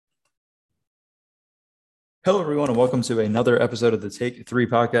Hello, everyone, and welcome to another episode of the Take Three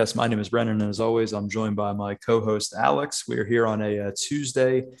podcast. My name is Brennan, and as always, I'm joined by my co-host Alex. We are here on a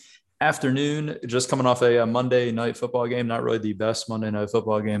Tuesday afternoon, just coming off a Monday night football game. Not really the best Monday night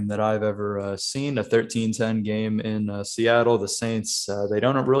football game that I've ever seen. A 13-10 game in Seattle. The Saints, they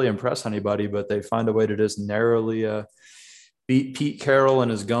don't really impress anybody, but they find a way to just narrowly beat Pete Carroll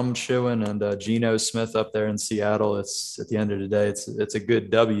and his gum chewing and Geno Smith up there in Seattle. It's at the end of the day, it's a good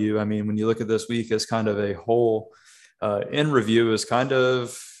W. I mean, when you look at this week as kind of a whole, in review, is kind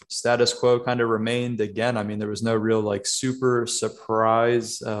of status quo kind of remained again. I mean, there was no real like super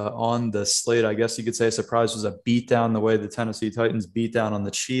surprise on the slate. I guess you could say a surprise was a beatdown the way the Tennessee Titans beat down on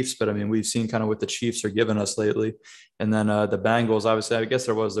the Chiefs. But I mean, we've seen kind of what the Chiefs are giving us lately. And then the Bengals, obviously, I guess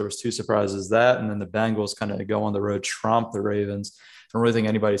there was two surprises that, and then the Bengals kind of go on the road, tromp the Ravens. I don't really think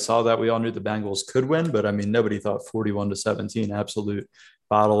anybody saw that. We all knew the Bengals could win, but I mean, nobody thought 41-17, absolute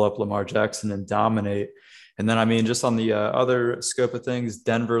bottle up Lamar Jackson and dominate. And then, I mean, just on the other scope of things,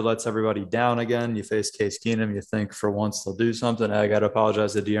 Denver lets everybody down again. You face Case Keenum. You think for once they'll do something. I got to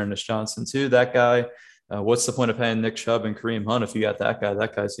apologize to Dearness Johnson, too. That guy, what's the point of paying Nick Chubb and Kareem Hunt if you got that guy?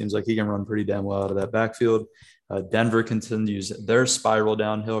 That guy seems like he can run pretty damn well out of that backfield. Denver continues their spiral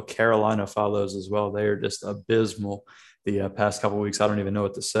downhill. Carolina follows as well. They are just abysmal the past couple of weeks. I don't even know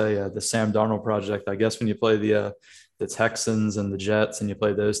what to say. The Sam Darnold project, I guess when you play the Texans and the Jets and you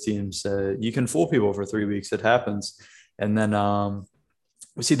play those teams, you can fool people for 3 weeks. It happens. And then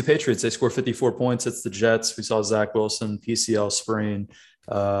we see the Patriots. They score 54 points. It's the Jets. We saw Zach Wilson, PCL sprain,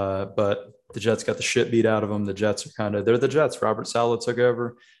 but the Jets got the shit beat out of them. The Jets are they're the Jets. Robert Saleh took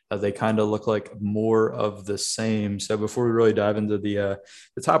over. They kind of look like more of the same. So before we really dive into the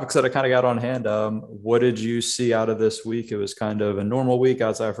topics that I kind of got on hand, what did you see out of this week? It was kind of a normal week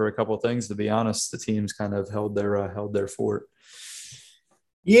outside for a couple of things. To be honest, the teams kind of held their fort.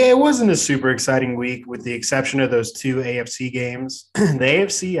 Yeah, it wasn't a super exciting week with the exception of those two AFC games. The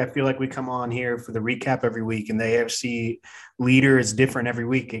AFC, I feel like we come on here for the recap every week, and the AFC leader is different every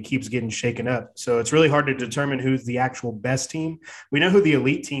week. It keeps getting shaken up. So it's really hard to determine who's the actual best team. We know who the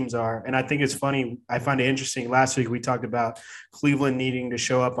elite teams are. And I think it's funny. I find it interesting. Last week, we talked about Cleveland needing to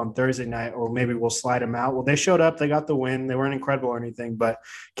show up on Thursday night, or maybe we'll slide them out. Well, they showed up. They got the win. They weren't incredible or anything, but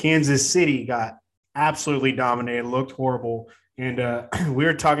Kansas City got absolutely dominated, looked horrible. And we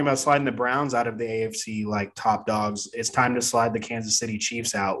were talking about sliding the Browns out of the AFC like top dogs. It's time to slide the Kansas City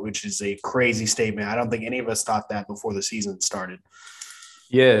Chiefs out, which is a crazy statement. I don't think any of us thought that before the season started.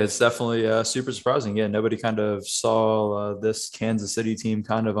 Yeah, it's definitely super surprising. Yeah, nobody kind of saw this Kansas City team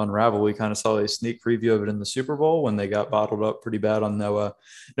kind of unravel. We kind of saw a sneak preview of it in the Super Bowl when they got bottled up pretty bad on no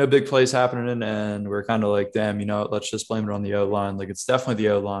big plays happening, and we're kind of like, damn, let's just blame it on the O line. Like it's definitely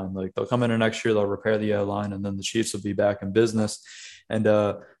the O line. Like they'll come in next year, they'll repair the O line, and then the Chiefs will be back in business and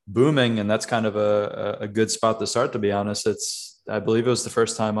booming. And that's kind of a good spot to start. To be honest, I believe it was the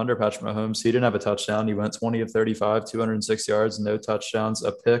first time under Patrick Mahomes. He didn't have a touchdown. He went 20 of 35, 206 yards, no touchdowns,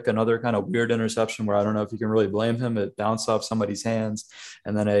 a pick, another kind of weird interception where I don't know if you can really blame him. It bounced off somebody's hands,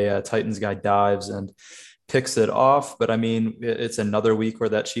 and then a Titans guy dives and picks it off. But I mean, it's another week where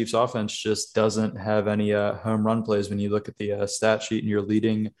that Chiefs offense just doesn't have any home run plays. When you look at the stat sheet and your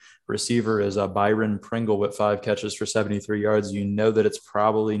leading receiver is Byron Pringle with 5 catches for 73 yards, you know that it's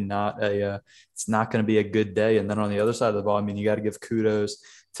probably not it's not going to be a good day. And then on the other side of the ball, I mean, you got to give kudos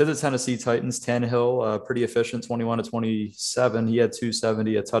to the Tennessee Titans. Tannehill, pretty efficient, 21-27. He had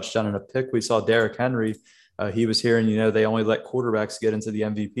 270, a touchdown and a pick. We saw Derrick Henry. He was here, and they only let quarterbacks get into the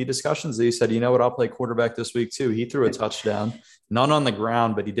MVP discussions. He said, "You know what? I'll play quarterback this week too." He threw a touchdown, none on the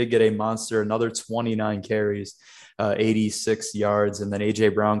ground, but he did get a monster, another 29 carries, 86 yards, and then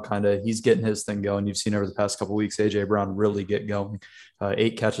AJ Brown he's getting his thing going. You've seen over the past couple of weeks AJ Brown really get going.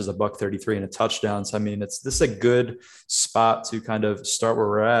 8 catches, a buck 33, and a touchdown. So I mean, this is a good spot to kind of start where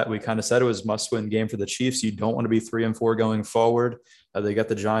we're at. We kind of said it was must-win game for the Chiefs. You don't want to be 3-4 going forward. They got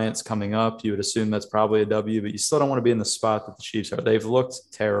the Giants coming up. You would assume that's probably a W, but you still don't want to be in the spot that the Chiefs are. They've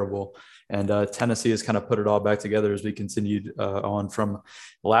looked terrible. And Tennessee has kind of put it all back together as we continued on from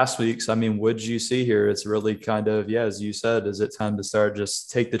last week. So, I mean, what did you see here? It's really kind of, yeah, as you said, is it time to start just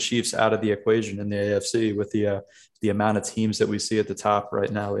take the Chiefs out of the equation in the AFC with the amount of teams that we see at the top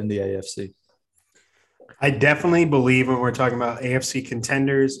right now in the AFC? I definitely believe when we're talking about AFC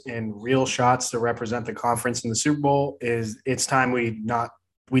contenders and real shots to represent the conference in the Super Bowl is it's time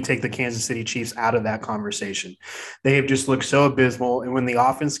we take the Kansas City Chiefs out of that conversation. They have just looked so abysmal. And when the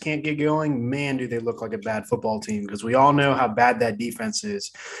offense can't get going, man, do they look like a bad football team, because we all know how bad that defense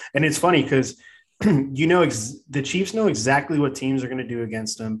is. And it's funny because the Chiefs know exactly what teams are going to do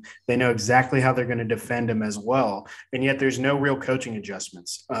against them. They know exactly how they're going to defend them as well. And yet there's no real coaching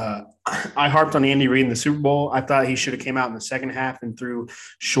adjustments. I harped on Andy Reid in the Super Bowl. I thought he should have came out in the second half and threw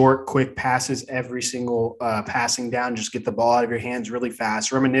short, quick passes every single passing down. Just get the ball out of your hands really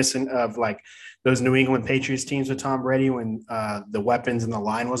fast, reminiscent of like those New England Patriots teams with Tom Brady when the weapons and the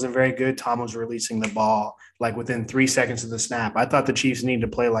line wasn't very good. Tom was releasing the ball like within 3 seconds of the snap. I thought the Chiefs needed to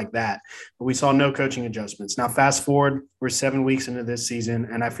play like that, but we saw no coaching adjustments. Now, fast forward, we're 7 weeks into this season,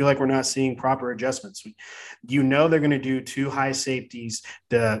 and I feel like we're not seeing proper adjustments. They're going to do two high safeties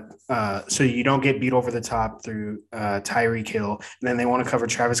so you don't get beat over the top through Tyreek Hill. And then they want to cover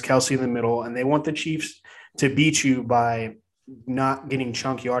Travis Kelce in the middle, and they want the Chiefs to beat you by not getting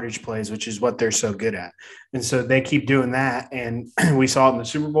chunk yardage plays, which is what they're so good at. And so they keep doing that. And we saw it in the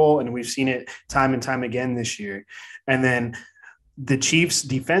Super Bowl, and we've seen it time and time again this year. And then the Chiefs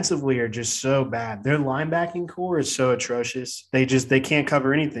defensively are just so bad. Their linebacking core is so atrocious. They can't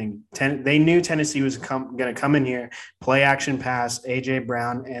cover anything. They knew Tennessee was going to come in here, play action pass, A.J.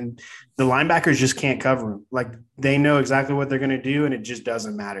 Brown, and the linebackers just can't cover them. Like, they know exactly what they're going to do, and it just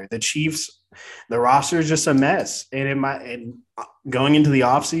doesn't matter. The Chiefs, the roster is just a mess. And going into the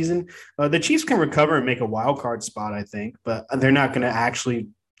offseason, the Chiefs can recover and make a wild card spot, I think, but they're not going to actually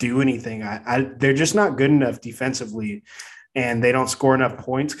do anything. They're just not good enough defensively, and they don't score enough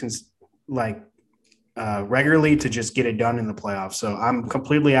points regularly to just get it done in the playoffs. So I'm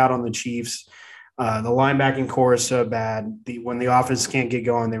completely out on the Chiefs. The linebacking core is so bad. When the offense can't get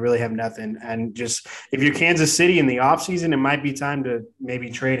going, they really have nothing. And just if you're Kansas City in the offseason, it might be time to maybe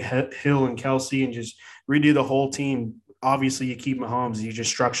trade Hill and Kelce and just redo the whole team. Obviously, you keep Mahomes, you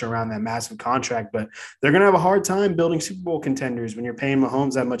just structure around that massive contract, but they're going to have a hard time building Super Bowl contenders when you're paying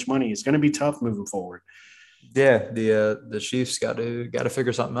Mahomes that much money. It's going to be tough moving forward. Yeah, the Chiefs got to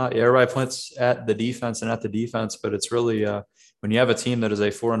figure something out. Yeah, everybody points at the defense, but it's really when you have a team that is a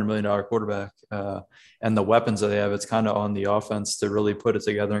 $400 million quarterback and the weapons that they have, it's kind of on the offense to really put it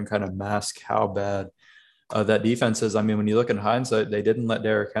together and kind of mask how bad that defense is. I mean, when you look in hindsight, they didn't let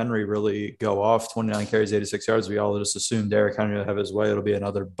Derrick Henry really go off. 29 carries, 86 yards. We all just assumed Derrick Henry would have his way. It'll be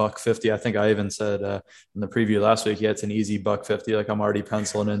another $150. I think I even said in the preview last week, it's an easy $150. Like, I'm already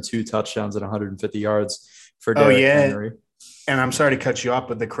penciling in 2 touchdowns and 150 yards for Derrick Henry. And I'm sorry to cut you off,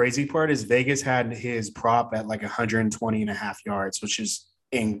 but the crazy part is Vegas had his prop at like 120 and a half yards, which is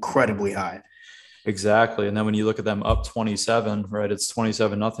incredibly high. Exactly. And then when you look at them up 27, right, it's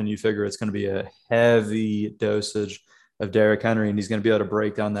 27-0. You figure it's going to be a heavy dosage of Derrick Henry, and he's going to be able to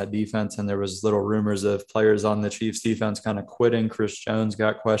break down that defense. And there was little rumors of players on the Chiefs defense kind of quitting. Chris Jones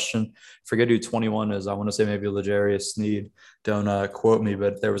got questioned. Forget who 21 is. I want to say maybe L'Jarius Sneed. Don't quote me,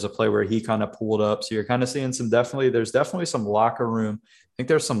 but there was a play where he kind of pulled up. So you're kind of seeing there's definitely some locker room. I think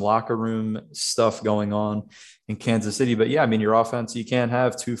there's some locker room stuff going on in Kansas City. But yeah, I mean, your offense, you can't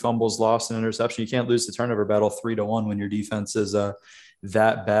have 2 fumbles lost and interception. You can't lose the turnover battle 3-1 when your defense is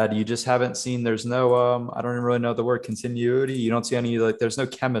that bad. You just haven't seen, there's no I don't even really know the word, continuity. You don't see any, like, there's no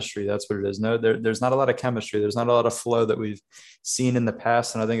chemistry. That's what it is. There's not a lot of chemistry. There's not a lot of flow that we've seen in the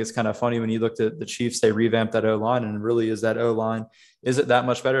past. And I think it's kind of funny when you looked at the Chiefs, they revamped that O-line, and really, is that O-line, is it that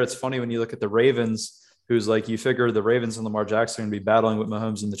much better? It's funny when you look at the Ravens, who's like, you figure the Ravens and Lamar Jackson are going to be battling with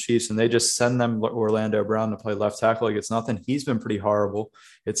Mahomes and the Chiefs, and they just send them Orlando Brown to play left tackle like it's nothing. He's been pretty horrible.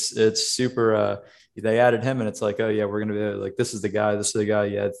 It's super they added him, and it's like, oh yeah, we're going to be like, this is the guy.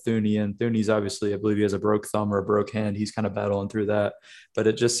 Yeah, Thuney, and Thuney's obviously, I believe he has a broke thumb or a broke hand. He's kind of battling through that. But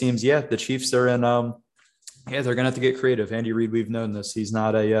it just seems, yeah, the Chiefs are in they're going to have to get creative. Andy Reid, we've known this. He's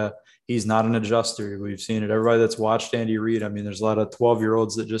not an adjuster. We've seen it. Everybody that's watched Andy Reid, I mean, there's a lot of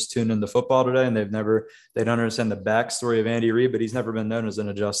 12-year-olds that just tune into football today, and they don't understand the backstory of Andy Reid, but he's never been known as an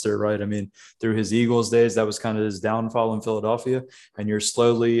adjuster, right? I mean, through his Eagles days, that was kind of his downfall in Philadelphia. And you're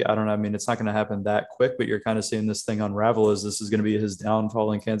slowly, I don't know, I mean, it's not going to happen that quick, but you're kind of seeing this thing unravel, as this is going to be his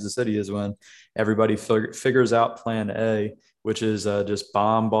downfall in Kansas City, is when everybody figures out plan A, which is just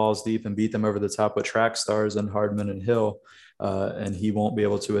bomb balls deep and beat them over the top with track stars and Hardman and Hill. And he won't be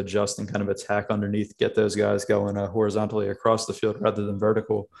able to adjust and kind of attack underneath, get those guys going horizontally across the field rather than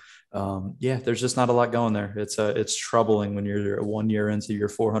vertical. There's just not a lot going there. It's troubling when you're 1 year into your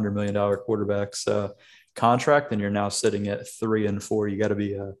 $400 million quarterback's contract, and you're now sitting at 3-4. You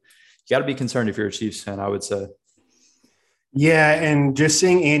got to be concerned if you're a Chiefs fan, I would say. Yeah, and just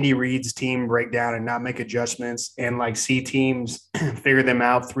seeing Andy Reid's team break down and not make adjustments, and like see teams figure them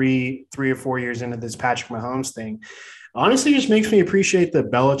out three or 4 years into this Patrick Mahomes thing, honestly just makes me appreciate the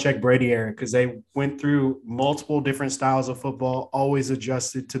Belichick Brady era, because they went through multiple different styles of football, always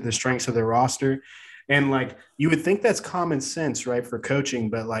adjusted to the strengths of their roster. And like, you would think that's common sense, right, for coaching,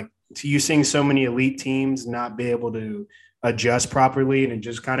 but like, you seeing so many elite teams not be able to adjust properly, and it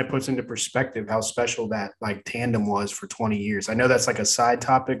just kind of puts into perspective how special that like tandem was for 20 years. I know that's like a side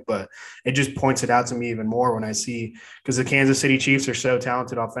topic, but it just points it out to me even more when I see, because the Kansas City Chiefs are so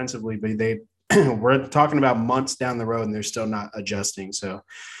talented offensively, but they we're talking about months down the road and they're still not adjusting. So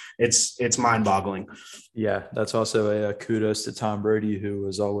it's mind boggling. Yeah, that's also a kudos to Tom Brady, who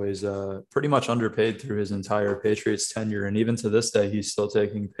was always pretty much underpaid through his entire Patriots tenure. And even to this day, he's still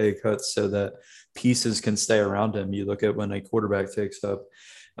taking pay cuts so that pieces can stay around him. You look at when a quarterback takes up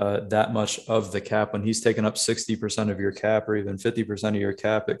that much of the cap, when he's taken up 60% of your cap or even 50% of your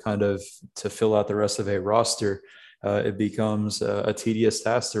cap, it kind of to fill out the rest of a roster. It becomes a tedious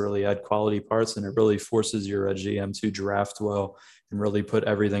task to really add quality parts, and it really forces your GM to draft well and really put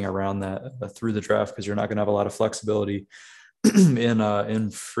everything around that through the draft, because you're not going to have a lot of flexibility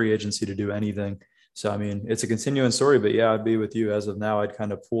in free agency to do anything. So I mean, it's a continuing story, but yeah, I'd be with you. As of now, I'd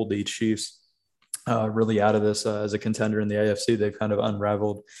kind of pulled the Chiefs really out of this as a contender in the AFC. They've kind of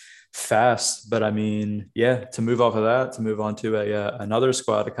unraveled fast, but I mean, yeah, to move off of that, to move on to another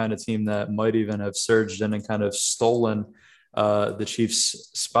squad, a kind of team that might even have surged in and kind of stolen the Chiefs'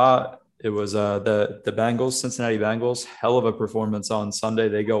 spot. It was the Bengals, Cincinnati Bengals. Hell of a performance on Sunday.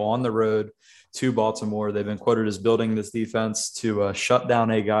 They go on the road to Baltimore. They've been quoted as building this defense to shut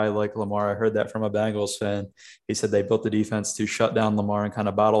down a guy like Lamar. I heard that from a Bengals fan. He said they built the defense to shut down Lamar and kind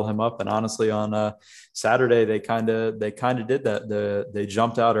of bottle him up. And honestly, on Saturday, they kind of did that. They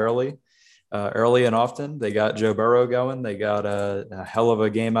jumped out early and often. They got Joe Burrow going. They got a hell of a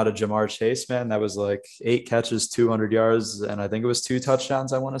game out of Jamar Chase, man. That was like 8 catches, 200 yards, and I think it was 2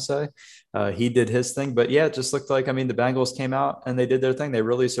 touchdowns, I want to say. He did his thing. But yeah, it just looked like, I mean, the Bengals came out and they did their thing. They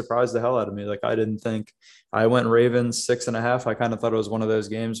really surprised the hell out of me. Like, I didn't think I went Ravens 6.5. I kind of thought it was one of those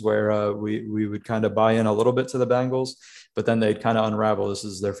games where we would kind of buy in a little bit to the Bengals, but then they'd kind of unravel. This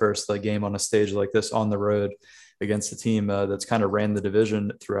is their first like game on a stage like this on the road against a team that's kind of ran the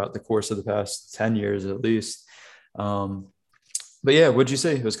division throughout the course of the past 10 years at least. But yeah, what'd you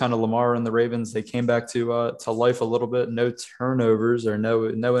say? It was kind of Lamar and the Ravens. They came back to life a little bit. No turnovers or no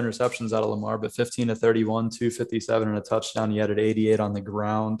interceptions out of Lamar, but 15 to 31, 257 and a touchdown. He had an 88 on the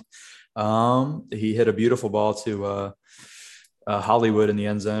ground. He hit a beautiful ball to Hollywood in the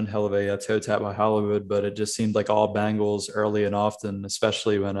end zone. Hell of a toe tap by Hollywood, but it just seemed like all Bengals early and often,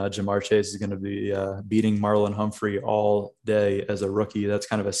 especially when Jamar Chase is going to be beating Marlon Humphrey all day as a rookie. That's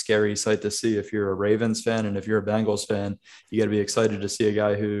kind of a scary sight to see if you're a Ravens fan, and if you're a Bengals fan, you got to be excited to see a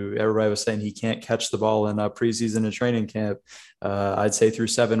guy who everybody was saying he can't catch the ball in preseason and training camp. I'd say through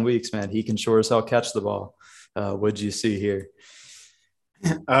 7 weeks, man, he can sure as hell catch the ball. What'd you see here?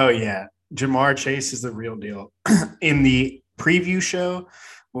 Oh yeah, Jamar Chase is the real deal. In the preview show,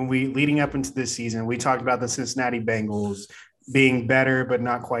 when we leading up into this season, we talked about the Cincinnati Bengals being better but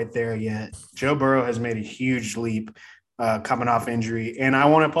not quite there yet. Joe Burrow has made a huge leap coming off injury, and I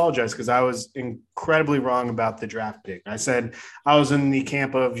want to apologize because I was incredibly wrong about the draft pick. I said I was in the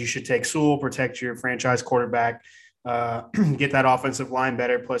camp of you should take Sewell, protect your franchise quarterback, get that offensive line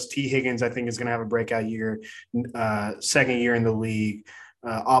better. Plus T. Higgins, I think, is going to have a breakout year, second year in the league,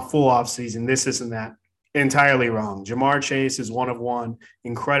 full off season, this and that. Entirely wrong. Jamar Chase is one of one,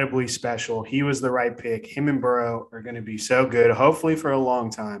 incredibly special. He was the right pick. Him and Burrow are going to be so good, hopefully for a long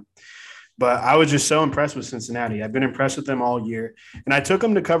time. But I was just so impressed with Cincinnati. I've been impressed with them all year. And I took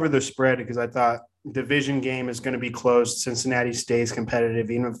them to cover the spread because I thought division game is going to be close. Cincinnati stays competitive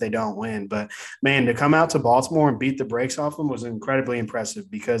even if they don't win. But, man, to come out to Baltimore and beat the brakes off them was incredibly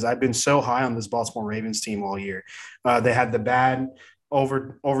impressive because I've been so high on this Baltimore Ravens team all year. They had the bad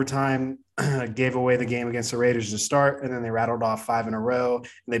overtime, gave away the game against the Raiders to start, and then they rattled off 5 in a row. And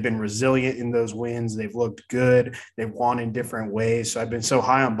they've been resilient in those wins. They've looked good. They've won in different ways. So I've been so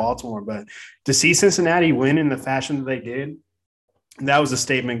high on Baltimore. But to see Cincinnati win in the fashion that they did, that was a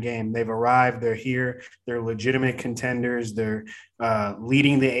statement game. They've arrived. They're here. They're legitimate contenders. They're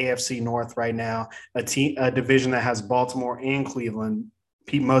leading the AFC North right now, a division that has Baltimore and Cleveland.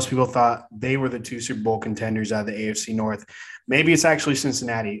 Most people thought they were the 2 Super Bowl contenders out of the AFC North. Maybe it's actually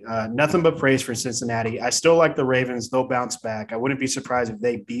Cincinnati. Nothing but praise for Cincinnati. I still like the Ravens. They'll bounce back. I wouldn't be surprised if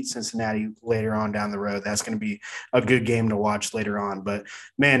they beat Cincinnati later on down the road. That's going to be a good game to watch later on. But,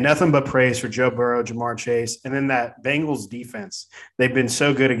 man, nothing but praise for Joe Burrow, Jamar Chase, and then that Bengals defense. They've been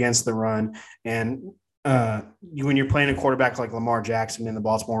so good against the run. And when you're playing a quarterback like Lamar Jackson in the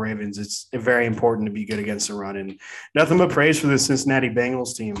Baltimore Ravens, it's very important to be good against the run. And nothing but praise for the Cincinnati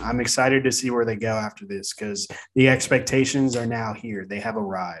Bengals team. I'm excited to see where they go after this because the expectations are now here. They have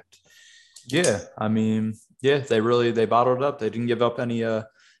arrived. Yeah, I mean, yeah, they bottled up. They didn't give up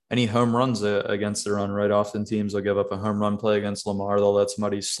any home runs against the run, right? Often teams will give up a home run play against Lamar. They'll let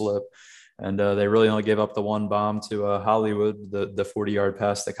somebody slip. And they really only gave up the one bomb to Hollywood, the 40-yard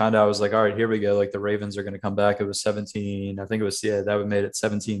pass. That kind of, I was like, all right, here we go. Like the Ravens are going to come back. It was 17. I think it was, yeah, that would made it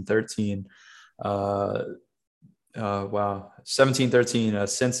 17-13. Uh, wow, 17-13,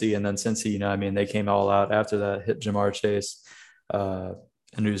 Cincy. And then Cincy, I mean, they came all out after that, hit Jamar Chase. Uh,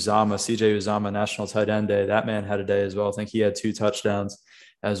 and CJ Uzama, National Tight End Day. That man had a day as well. I think he had 2 touchdowns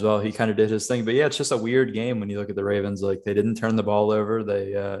as well. He kind of did his thing. But yeah, it's just a weird game when you look at the Ravens. Like they didn't turn the ball over.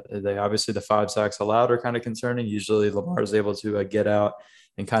 They obviously the 5 sacks allowed are kind of concerning. Usually Lamar is able to get out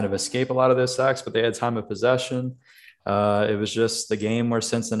and kind of escape a lot of those sacks, but they had time of possession. It was just the game where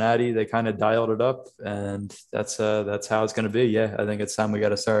Cincinnati, they kind of dialed it up, and that's how it's going to be. Yeah, I think it's time we got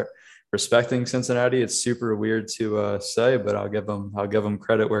to start respecting Cincinnati. It's super weird to say, but I'll give them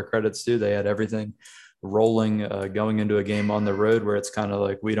credit where credit's due. They had everything rolling going into a game on the road where it's kind of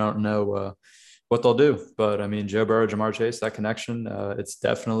like we don't know what they'll do. But I mean, Joe Burrow, Jamar Chase, that connection, it's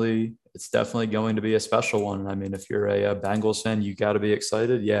definitely going to be a special one. I mean, if you're a Bengals fan, you got to be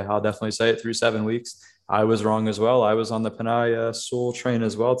excited. Yeah, I'll definitely say it through 7 weeks. I was wrong as well. I was on the Panay Sewell train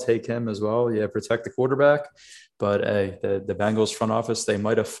as well. Take him as well. Yeah, protect the quarterback. But hey, the Bengals front office, they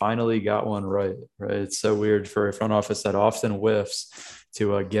might have finally got one right. Right? It's so weird for a front office that often whiffs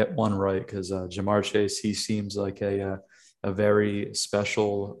to get one right because Jamar Chase, he seems like a very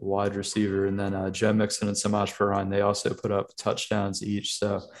special wide receiver. And then Joe Mixon and Samaje Perine, they also put up touchdowns each.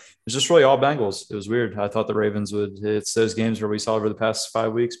 So it was just really all Bengals. It was weird. I thought the Ravens would. It's those games where we saw over the past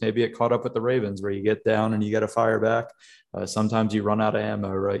 5 weeks. Maybe it caught up with the Ravens where you get down and you got to fire back. Sometimes you run out of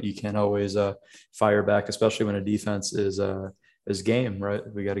ammo, right? You can't always fire back, especially when a defense is game, right?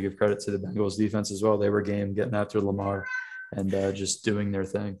 We got to give credit to the Bengals defense as well. They were game, getting after Lamar and just doing their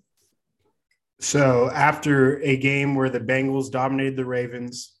thing. So after a game where the Bengals dominated the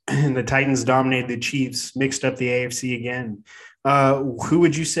Ravens and the Titans dominated the Chiefs, mixed up the AFC again, who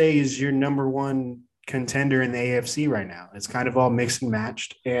would you say is your number one contender in the AFC right now? It's kind of all mixed and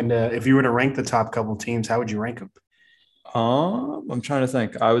matched. And if you were to rank the top couple teams, how would you rank them? I'm trying to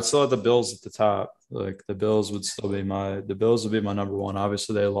think. I would still have the Bills at the top. Like the Bills would be my number one.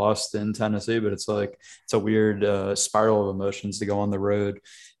 Obviously, they lost in Tennessee, but it's like it's a weird spiral of emotions to go on the road,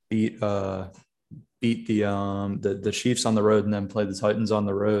 beat beat the Chiefs on the road, and then play the Titans on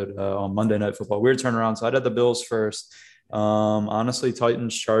the road on Monday Night Football. Weird turnaround. So I'd have the Bills first. Honestly,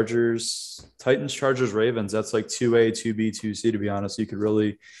 Titans, Chargers, Ravens. That's like 2A, 2B, 2C, to be honest. You could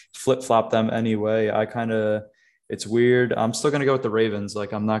really flip flop them anyway. It's weird. I'm still going to go with the Ravens.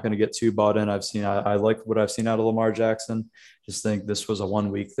 Like, I'm not going to get too bought in. I like what I've seen out of Lamar Jackson. Just think this was a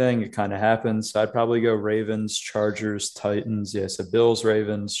 1 week thing. It kind of happened. So I'd probably go Ravens, Chargers, Titans. Yeah. So Bills,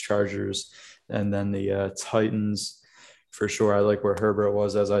 Ravens, Chargers, and then the Titans. For sure. I like where Herbert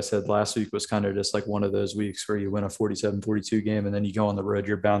was. As I said, last week was kind of just like one of those weeks where you win a 47-42 game and then you go on the road,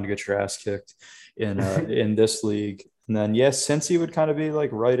 you're bound to get your ass kicked in this league. And then, yes, Cincy would kind of be like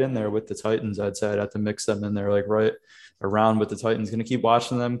right in there with the Titans. I'd say I'd have to mix them in there, like right around with the Titans. Going to keep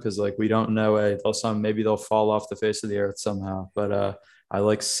watching them because like we don't know. Maybe they'll fall off the face of the earth somehow. But I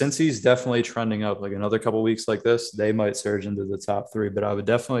like Cincy's definitely trending up. Like another couple weeks like this, they might surge into the top three. But I would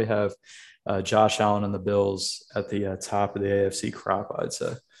definitely have Josh Allen and the Bills at the top of the AFC crop, I'd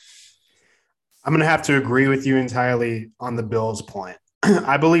say. I'm going to have to agree with you entirely on the Bills point.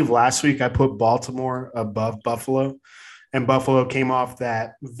 I believe last week I put Baltimore above Buffalo, and Buffalo came off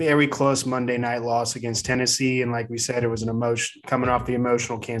that very close Monday night loss against Tennessee. And like we said, it was an emotion coming off the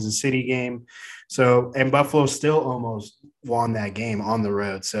emotional Kansas City game. So, and Buffalo still almost won that game on the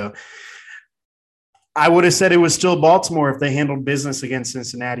road. So I would have said it was still Baltimore if they handled business against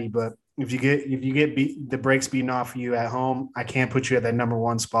Cincinnati, but if you get the brakes beaten off of you at home, I can't put you at that number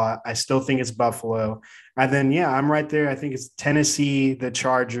one spot. I still think it's Buffalo. And then, yeah, I'm right there. I think it's Tennessee, the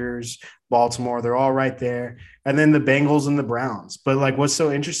Chargers, Baltimore. They're all right there. And then the Bengals and the Browns. But, like, what's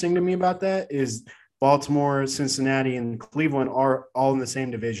so interesting to me about that is Baltimore, Cincinnati, and Cleveland are all in the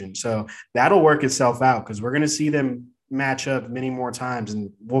same division. So that'll work itself out because we're going to see them match up many more times,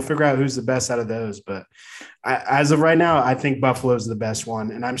 and we'll figure out who's the best out of those. But as of right now, I think Buffalo is the best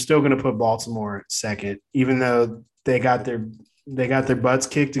one, and I'm still going to put Baltimore second, even though they got their butts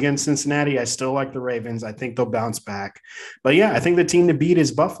kicked against Cincinnati. I still like the Ravens. I think they'll bounce back. But yeah, I think the team to beat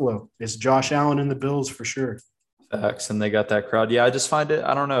is Buffalo. It's Josh Allen and the Bills for sure. Facts, and they got that crowd. Yeah, I just find it,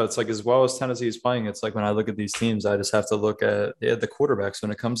 I don't know. It's like as well as Tennessee is playing, it's like when I look at these teams, I just have to look at the quarterbacks.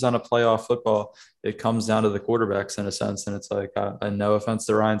 When it comes down to playoff football, it comes down to the quarterbacks in a sense. And it's like, no offense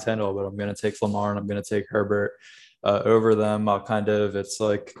to Ryan Tannehill, but I'm going to take Lamar and I'm going to take Herbert over them. It's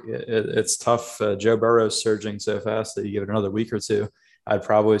like, it's tough. Joe Burrow's surging so fast that you give it another week or two. I'd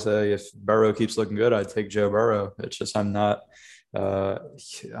probably say if Burrow keeps looking good, I'd take Joe Burrow. It's just I'm not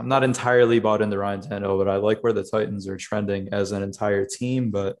entirely bought into Ryan Tannehill, but I like where the Titans are trending as an entire team.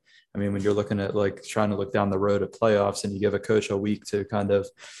 But I mean, when you're looking at like trying to look down the road at playoffs and you give a coach a week to kind of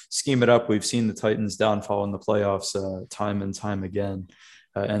scheme it up, we've seen the Titans downfall in the playoffs time and time again,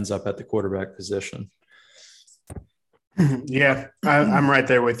 ends up at the quarterback position. Yeah, I'm right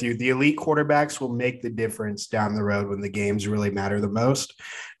there with you. The elite quarterbacks will make the difference down the road when the games really matter the most.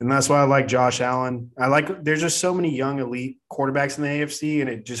 And that's why I like Josh Allen. There's just so many young elite quarterbacks in the AFC, and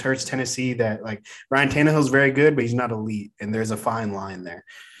it just hurts Tennessee that like Ryan Tannehill's very good, but he's not elite. And there's a fine line there.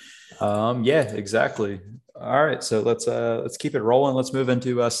 Yeah, exactly. All right, so let's keep it rolling. Let's move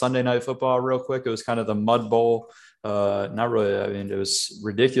into Sunday Night Football real quick. It was kind of the Mud Bowl. Not really. I mean, it was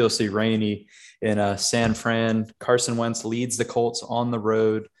ridiculously rainy in San Fran. Carson Wentz leads the Colts on the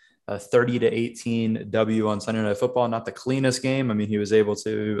road, 30-18 W on Sunday Night Football. Not the cleanest game. I mean, he was able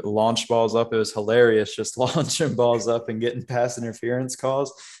to launch balls up. It was hilarious just launching balls up and getting pass interference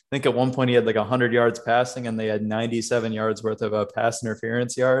calls. I think at one point he had like 100 yards passing and they had 97 yards worth of pass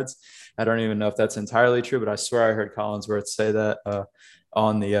interference yards. I don't even know if that's entirely true, but I swear I heard Collinsworth say that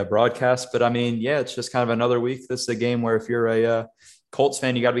on the broadcast. But I mean, yeah, it's just kind of another week. This is a game where if you're a Colts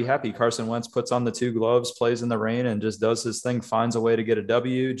fan, you got to be happy. Carson Wentz puts on the two gloves, plays in the rain, and just does his thing, finds a way to get a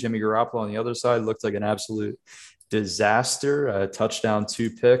W. Jimmy Garoppolo on the other side looked like an absolute disaster. Touchdown, 2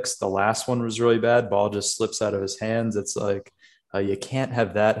 picks. The last one was really bad. Ball just slips out of his hands. It's like you can't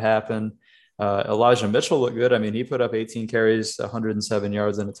have that happen. Elijah Mitchell looked good. I mean, he put up 18 carries, 107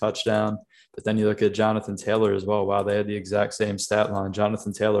 yards and a touchdown. But then you look at Jonathan Taylor as well. Wow, they had the exact same stat line.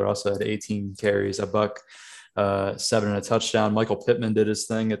 Jonathan Taylor also had 18 carries, a buck, 7 and a touchdown. Michael Pittman did his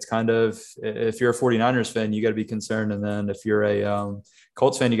thing. It's kind of, if you're a 49ers fan, you got to be concerned. And then if you're a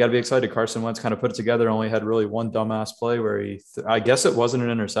Colts fan, you got to be excited. Carson Wentz kind of put it together, only had really one dumbass play where I guess it wasn't an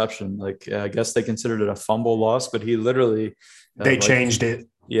interception. Like, I guess they considered it a fumble loss, but he literally. They changed it.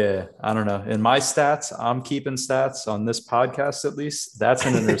 Yeah, I don't know. In my stats, I'm keeping stats on this podcast at least. That's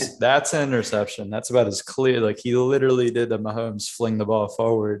an interception. That's about as clear. Like he literally did the Mahomes fling the ball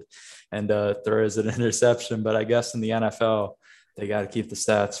forward and throws an interception. But I guess in the NFL, they got to keep the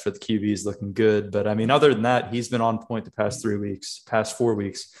stats for the QBs looking good. But I mean, other than that, he's been on point the past 4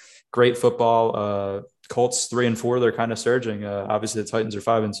 weeks. Great football. Colts 3-4, they're kind of surging. Obviously, the Titans are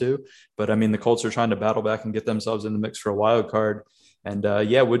 5-2, but I mean, the Colts are trying to battle back and get themselves in the mix for a wild card. And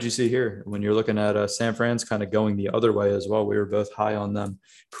yeah, what'd you see here when you're looking at San Fran's kind of going the other way as well? We were both high on them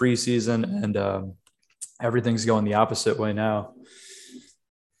preseason, and everything's going the opposite way now.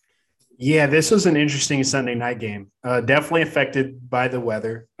 Yeah, this was an interesting Sunday night game. Definitely affected by the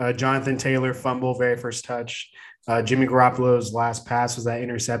weather. Jonathan Taylor fumble, very first touch. Jimmy Garoppolo's last pass was that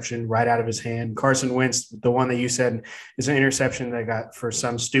interception right out of his hand. Carson Wentz, the one that you said is an interception that got, for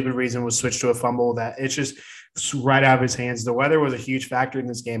some stupid reason, was switched to a fumble. That it's just right out of his hands. The weather was a huge factor in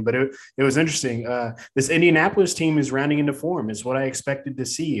this game, but it was interesting. This Indianapolis team is rounding into form, is what I expected to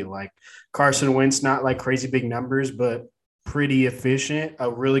see. Like Carson Wentz, not like crazy big numbers, but pretty efficient, a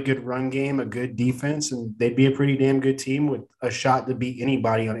really good run game, a good defense, and they'd be a pretty damn good team with a shot to beat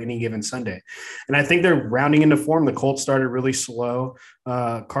anybody on any given Sunday. And I think they're rounding into form. The Colts started really slow.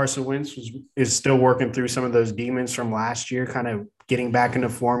 Carson Wentz is still working through some of those demons from last year, kind of getting back into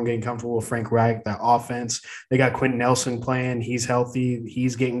form, getting comfortable with Frank Reich, that offense. They got Quentin Nelson playing. He's healthy.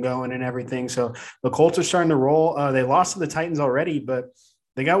 He's getting going and everything. So the Colts are starting to roll. They lost to the Titans already, but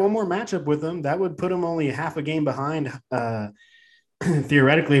they got one more matchup with them. That would put them only half a game behind,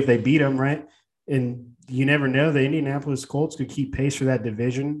 theoretically, if they beat them, right? And you never know. The Indianapolis Colts could keep pace for that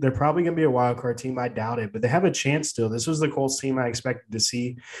division. They're probably going to be a wild card team. I doubt it, but they have a chance still. This was the Colts team I expected to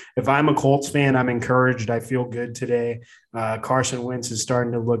see. If I'm a Colts fan, I'm encouraged. I feel good today. Carson Wentz is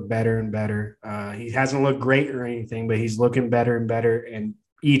starting to look better and better. He hasn't looked great or anything, but he's looking better and better. And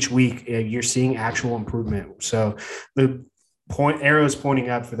each week, you're seeing actual improvement. So the arrows pointing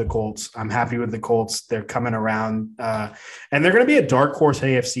up for the Colts. I'm happy with the Colts. They're coming around, and they're going to be a dark horse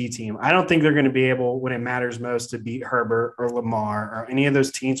AFC team. I don't think they're going to be able, when it matters most, to beat Herbert or Lamar or any of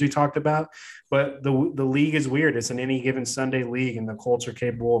those teams we talked about. But the league is weird. It's an any given Sunday league, and the Colts are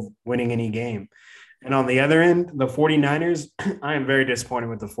capable of winning any game. And on the other end, the 49ers, I am very disappointed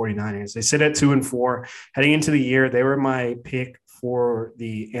with the 49ers. They sit at 2-4. Heading into the year, they were my pick for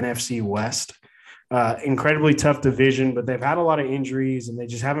the NFC West. Incredibly tough division, but they've had a lot of injuries and they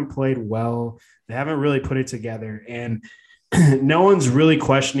just haven't played well. They haven't really put it together. And no one's really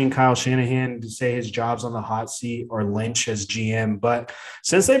questioning Kyle Shanahan to say his job's on the hot seat or Lynch as GM. But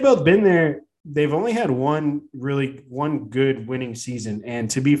since they've both been there, they've only had one good winning season. And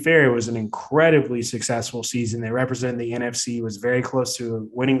to be fair, it was an incredibly successful season. They represented the NFC, was very close to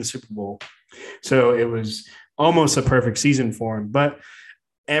winning the Super Bowl. So it was almost a perfect season for him. But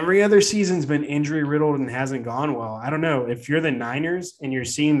every other season's been injury riddled and hasn't gone well. I don't know. If you're the Niners and you're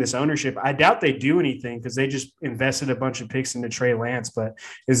seeing this ownership, I doubt they do anything because they just invested a bunch of picks into Trey Lance. But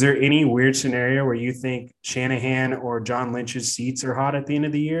is there any weird scenario where you think Shanahan or John Lynch's seats are hot at the end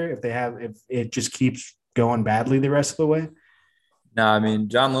of the year if it just keeps going badly the rest of the way? No, I mean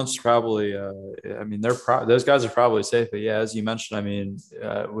John Lynch probably. I mean those guys are probably safe, but yeah, as you mentioned, I mean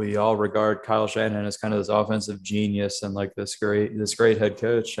we all regard Kyle Shanahan as kind of this offensive genius and like this great head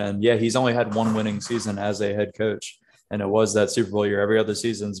coach, and yeah, he's only had one winning season as a head coach, and it was that Super Bowl year. Every other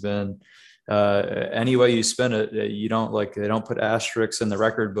season's been any way you spin it, you don't like they don't put asterisks in the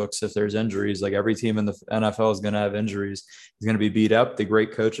record books if there's injuries. Like every team in the NFL is going to have injuries. He's going to be beat up. The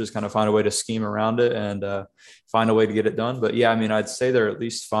great coaches kind of find a way to scheme around it and find a way to get it done. But yeah, I mean, I'd say they're at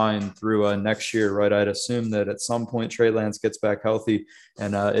least fine through next year, right? I'd assume that at some point Trey Lance gets back healthy,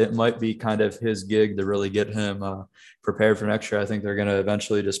 and it might be kind of his gig to really get him prepared for next year. I think they're going to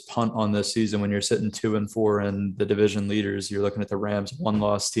eventually just punt on this season when you're sitting 2-4 and the division leaders. You're looking at the Rams,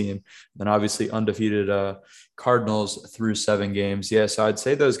 one-loss team, then obviously undefeated Cardinals through 7 games. Yeah, so I'd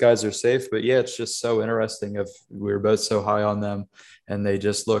say those guys are safe, but yeah, it's just so interesting if we were both so high on them and they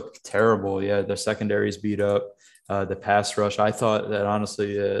just look terrible. Yeah, the secondary's beat up. The pass rush, I thought that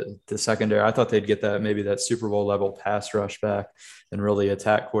honestly, the secondary, I thought they'd get that maybe that Super Bowl level pass rush back and really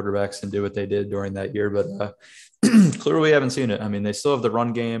attack quarterbacks and do what they did during that year. But clearly haven't seen it. I mean, they still have the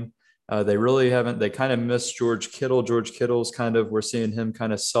run game. They really haven't. They kind of missed George Kittle. George Kittle's kind of, we're seeing him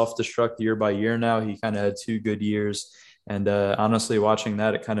kind of self-destruct year by year now. He kind of had 2 good years. And honestly, watching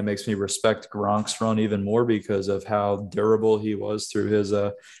that, it kind of makes me respect Gronk's run even more because of how durable he was through his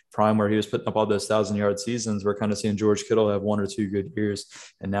prime, where he was putting up all those 1,000-yard seasons. We're kind of seeing George Kittle have 1 or 2 good years,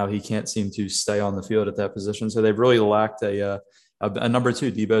 and now he can't seem to stay on the field at that position. So they've really lacked a number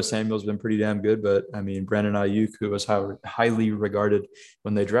 2. Debo Samuel's been pretty damn good, but I mean, Brandon Ayuk, who was highly regarded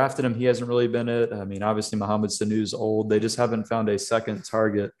when they drafted him, he hasn't really been it. I mean, obviously Mohamed Sanu's old. They just haven't found a second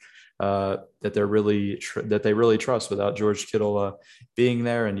target that they really trust without George Kittle being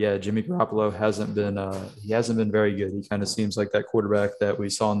there. And yeah, Jimmy Garoppolo hasn't been very good. He kind of seems like that quarterback that we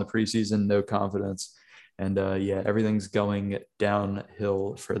saw in the preseason, no confidence. And yeah, everything's going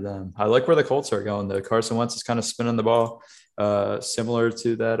downhill for them. I like where the Colts are going though. Carson Wentz is kind of spinning the ball, similar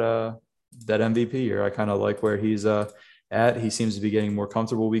to that MVP year. I kind of like where he's at. He seems to be getting more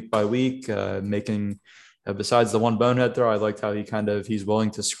comfortable week by week, making. Besides the one bonehead throw, I liked how he's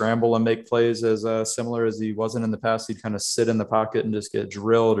willing to scramble and make plays as similar as he wasn't in the past. He'd kind of sit in the pocket and just get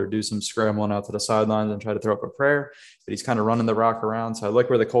drilled or do some scrambling out to the sidelines and try to throw up a prayer. But he's kind of running the rock around. So I like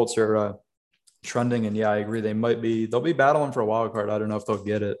where the Colts are trending. And yeah, I agree. They'll be battling for a wild card. I don't know if they'll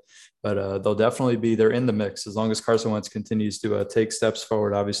get it, but they'll definitely they're in the mix as long as Carson Wentz continues to take steps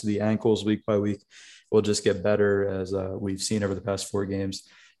forward. Obviously, the ankles week by week will just get better as we've seen over the past 4 games.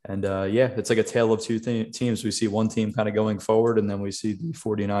 And yeah, it's like a tale of 2 teams. We see one team kind of going forward, and then we see the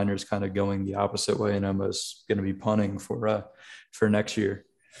 49ers kind of going the opposite way and almost going to be punting for next year.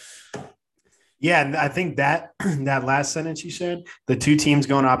 Yeah, and I think that that last sentence you said, the 2 teams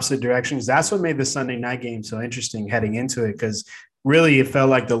going opposite directions, that's what made the Sunday night game so interesting heading into it, because really it felt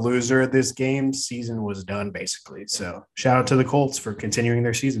like the loser of this game season was done basically. So shout out to the Colts for continuing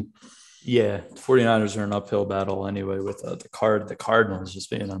their season. Yeah, the 49ers are an uphill battle anyway with the Cardinals just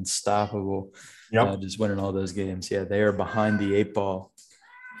being unstoppable, just winning all those games. Yeah, they are behind the 8 ball.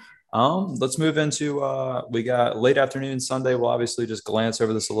 Let's move into we got late afternoon Sunday. We'll obviously just glance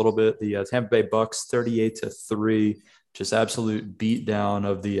over this a little bit. The Tampa Bay Bucks 38-3, just absolute beatdown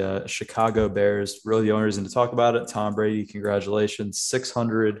of the Chicago Bears. Really the only reason to talk about it, Tom Brady, congratulations,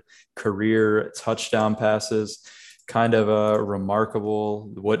 600 career touchdown passes. Kind of remarkable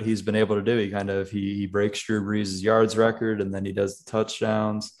what he's been able to do. He breaks Drew Brees' yards record, and then he does the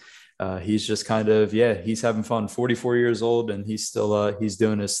touchdowns. He's just he's having fun. 44 years old, and he's still he's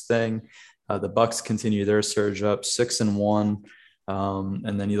doing his thing. The Bucks continue their surge up 6-1,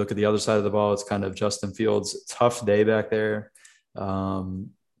 and then you look at the other side of the ball. It's kind of Justin Fields' tough day back there.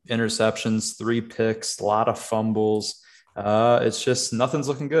 Interceptions, 3 picks, a lot of fumbles. It's just nothing's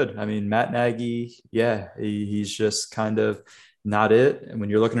looking good. I mean, Matt Nagy, he's just kind of not it. And when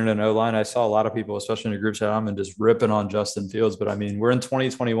you're looking at an O-line, I saw a lot of people, especially in a group chat, I'm just ripping on Justin Fields. But I mean, we're in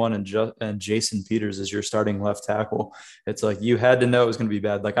 2021 and Jason Peters is your starting left tackle. It's like you had to know it was going to be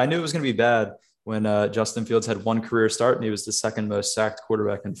bad. Like I knew it was going to be bad when Justin Fields had 1 career start and he was the 2nd most sacked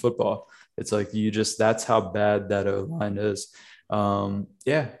quarterback in football. It's like that's how bad that O-line is.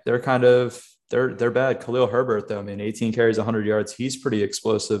 Yeah, they're bad. Khalil Herbert, though, I mean, 18 carries, 100 yards. He's pretty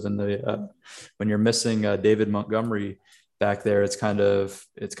explosive. And when you're missing David Montgomery back there, it's kind of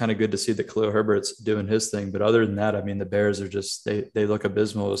good to see that Khalil Herbert's doing his thing. But other than that, I mean, the Bears are just they look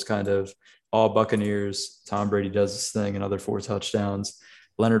abysmal. It's kind of all Buccaneers. Tom Brady does his thing, another 4 touchdowns.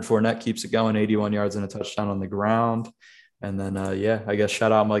 Leonard Fournette keeps it going, 81 yards and a touchdown on the ground. And then, yeah, I guess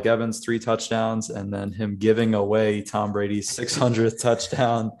shout out Mike Evans, 3 touchdowns, and then him giving away Tom Brady's 600th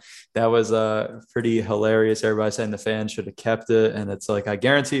touchdown. That was pretty hilarious. Everybody saying the fans should have kept it. And it's like, I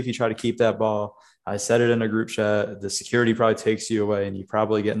guarantee if you try to keep that ball, I said it in a group chat, the security probably takes you away and you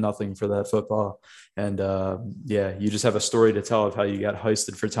probably get nothing for that football. And yeah, you just have a story to tell of how you got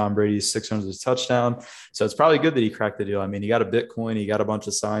heisted for Tom Brady's 600th touchdown. So it's probably good that he cracked the deal. I mean, he got a Bitcoin, he got a bunch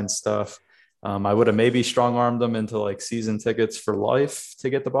of signed stuff. I would have maybe strong armed them into like season tickets for life to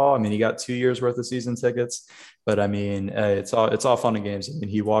get the ball. I mean, he got 2 years worth of season tickets, but I mean, it's all fun and games. I mean,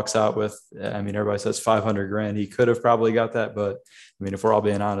 he walks out with, I mean, everybody says 500 grand. He could have probably got that, but I mean, if we're all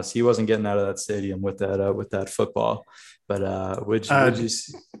being honest, he wasn't getting out of that stadium with that football. But would you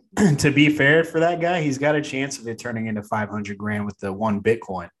To be fair for that guy, he's got a chance of it turning into 500 grand with the one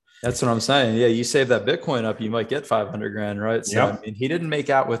Bitcoin. That's what I'm saying. Yeah, you save that Bitcoin up, you might get 500 grand, right? So I Yep. mean, he didn't make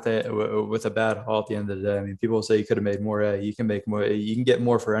out with a bad haul at the end of the day. I mean, people say you could have made more. You can make more. You can get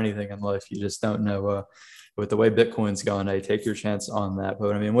more for anything in life. You just don't know. With the way Bitcoin's going, take your chance on that.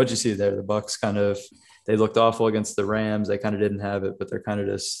 But I mean, what'd you see there? The Bucks kind of they looked awful against the Rams. They kind of didn't have it, but they're kind of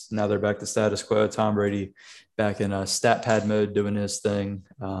just now they're back to status quo. Tom Brady back in stat pad mode doing his thing.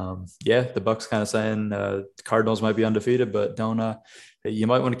 Yeah, the Bucks kind of saying Cardinals might be undefeated, but don't you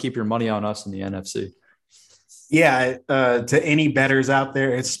might want to keep your money on us in the NFC. Yeah, to any bettors out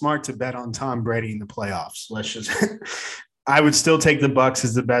there, it's smart to bet on Tom Brady in the playoffs. Let's just I would still take the Bucks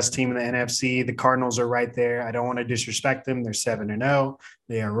as the best team in the NFC. The Cardinals are right there. I don't want to disrespect them. They're 7-0.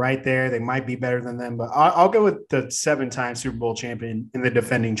 They are right there. They might be better than them, but I'll go with the 7-time Super Bowl champion and the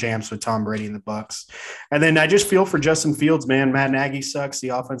defending champs with Tom Brady and the Bucks. And then I just feel for Justin Fields, man. Matt Nagy sucks. The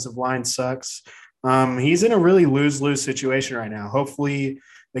offensive line sucks. He's in a really lose-lose situation right now. Hopefully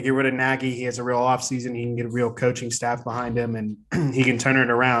they get rid of Nagy. He has a real offseason. He can get a real coaching staff behind him, and he can turn it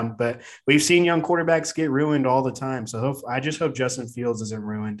around. But we've seen young quarterbacks get ruined all the time. So I just hope Justin Fields isn't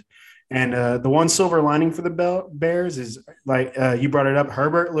ruined. And the one silver lining for the Bears is, like you brought it up,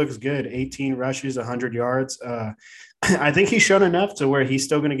 Herbert looks good. 18 rushes, 100 yards. I think he's shown enough to where he's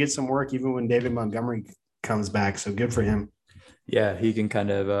still going to get some work even when David Montgomery comes back. So good for him. Yeah, he can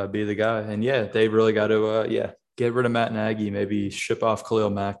kind of be the guy. And yeah, they really got to get rid of Matt Nagy, maybe ship off Khalil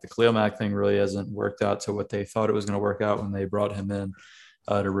Mack. The Khalil Mack thing really hasn't worked out to what they thought it was going to work out when they brought him in.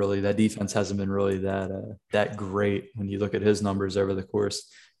 To really that defense hasn't been really that great when you look at his numbers over the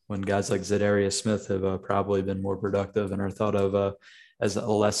course. When guys like Zadarius Smith have probably been more productive and are thought of as a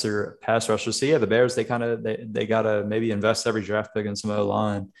lesser pass rusher. So yeah, the Bears they got to maybe invest every draft pick in some O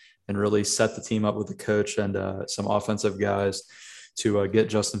line and really set the team up with a coach and some offensive guys to get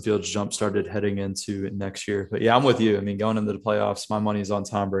Justin Fields jump started heading into next year. But yeah, I'm with you. I mean, going into the playoffs, my money's on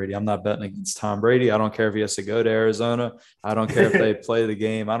Tom Brady. I'm not betting against Tom Brady. I don't care if he has to go to Arizona. I don't care if they play the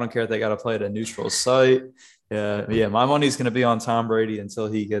game. I don't care if they got to play at a neutral site. Yeah, my money's going to be on Tom Brady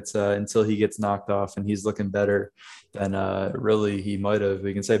until he gets knocked off, and he's looking better than really he might have.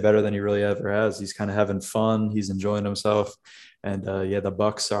 We can say better than he really ever has. He's kind of having fun. He's enjoying himself, and yeah, the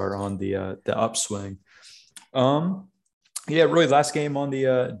Bucks are on the upswing. Yeah, really last game on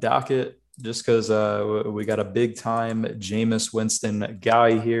the docket, just because we got a big time Jameis Winston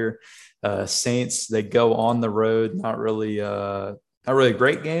guy here. Saints, they go on the road, not really a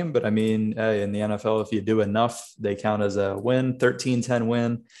great game, but I mean, in the NFL, if you do enough, they count as a win, 13-10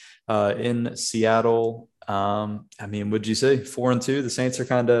 win in Seattle. I mean, would you say 4-2? The Saints are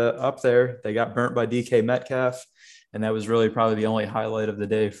kind of up there. They got burnt by DK Metcalf, and that was really probably the only highlight of the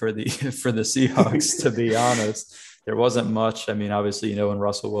day for the for the Seahawks, to be honest. There wasn't much. I mean, obviously, when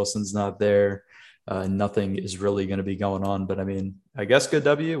Russell Wilson's not there, nothing is really going to be going on. But I mean, I guess good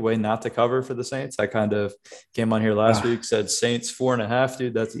W, way not to cover for the Saints. I kind of came on here last week, said Saints 4.5,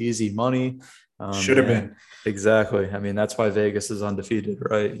 dude. That's easy money. Should have been. Exactly. I mean, that's why Vegas is undefeated,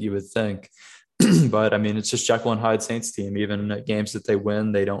 right? You would think. But I mean, it's just Jekyll and Hyde Saints team. Even games that they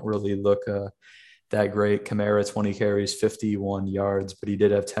win, they don't really look that great. Kamara, 20 carries, 51 yards, but he did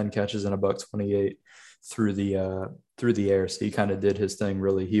have 10 catches and a buck 28 through the air. So he kind of did his thing.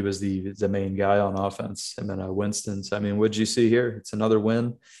 Really, he was the main guy on offense. And then Winston. So, I mean, what'd you see here? It's another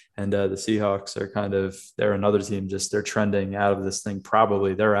win. And the Seahawks are they're another team. Just they're trending out of this thing.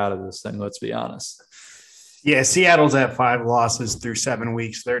 Probably they're out of this thing. Let's be honest. Yeah, Seattle's at 5 losses through 7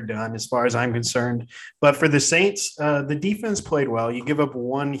 weeks. They're done as far as I'm concerned. But for the Saints, the defense played well. You give up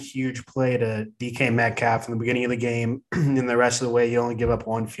one huge play to DK Metcalf in the beginning of the game, and the rest of the way, you only give up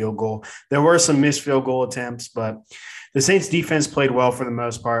one field goal. There were some missed field goal attempts, but the Saints defense played well for the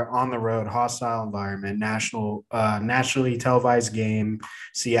most part on the road, hostile environment, nationally televised game,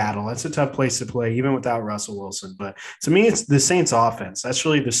 Seattle. That's a tough place to play, even without Russell Wilson. But to me, it's the Saints offense. That's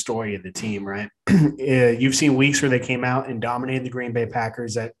really the story of the team, right? You've seen weeks where they came out and dominated the Green Bay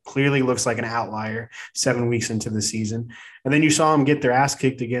Packers. That clearly looks like an outlier 7 weeks into the season. And then you saw them get their ass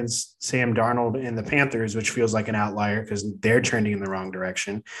kicked against Sam Darnold and the Panthers, which feels like an outlier because they're trending in the wrong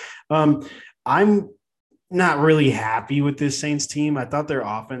direction. I'm not really happy with this Saints team. I thought their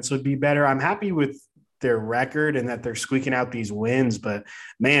offense would be better. I'm happy with their record and that they're squeaking out these wins, but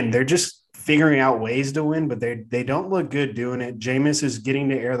man, they're just figuring out ways to win, but they don't look good doing it. Jameis is getting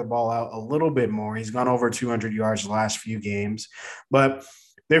to air the ball out a little bit more. He's gone over 200 yards the last few games, but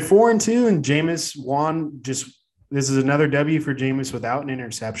they're 4-2, and Jameis won just this is another W for Jameis without an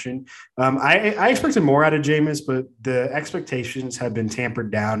interception. I expected more out of Jameis, but the expectations have been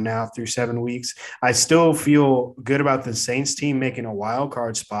tampered down now through 7 weeks. I still feel good about the Saints team making a wild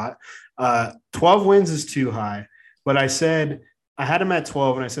card spot. 12 wins is too high, but I had them at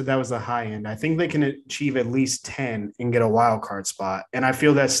 12, and I said that was the high end. I think they can achieve at least 10 and get a wild card spot, and I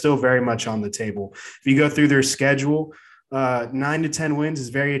feel that's still very much on the table. If you go through their schedule, 9 to 10 wins is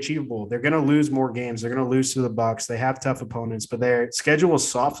very achievable. They're going to lose more games. They're going to lose to the Bucs. They have tough opponents, but their schedule is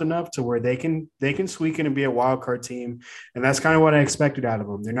soft enough to where they can squeak in and be a wild card team, and that's kind of what I expected out of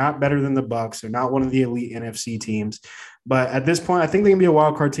them. They're not better than the Bucs. They're not one of the elite NFC teams, but at this point, I think they can be a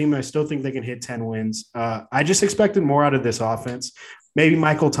wild card team. And I still think they can hit 10 wins. I just expected more out of this offense. Maybe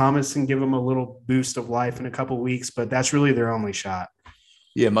Michael Thomas can give them a little boost of life in a couple of weeks, but that's really their only shot.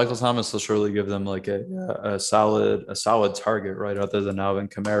 Yeah, Michael Thomas will surely give them like a solid target, right? Other than Alvin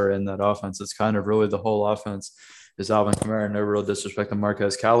Kamara in that offense, it's kind of really the whole offense is Alvin Kamara. No real disrespect to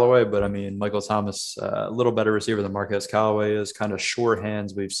Marquez Callaway, but I mean Michael Thomas, a little better receiver than Marquez Callaway is. Kind of sure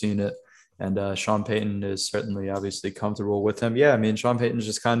hands, we've seen it, and Sean Payton is certainly obviously comfortable with him. Yeah, I mean Sean Payton's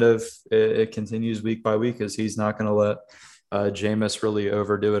just kind of it continues week by week as he's not going to let Jameis really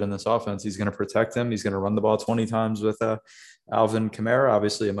overdo it in this offense. He's going to protect him. He's going to run the ball 20 times with Alvin Kamara.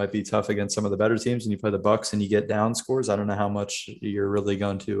 Obviously, it might be tough against some of the better teams, and you play the Bucs and you get down scores. I don't know how much you're really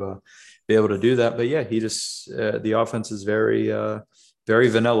going to be able to do that, but yeah, he just the offense is very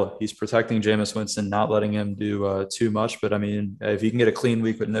vanilla. He's protecting Jameis Winston, not letting him do too much. But I mean, if you can get a clean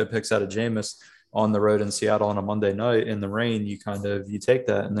week with no picks out of Jameis on the road in Seattle on a Monday night in the rain, you take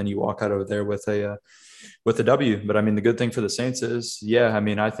that and then you walk out over there with a W. But I mean, the good thing for the Saints is, yeah, I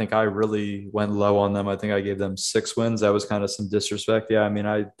mean, I think I really went low on them. I think I gave them 6 wins. That was kind of some disrespect. Yeah, I mean,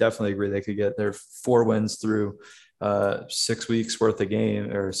 I definitely agree they could get their 4 wins through 6 weeks worth of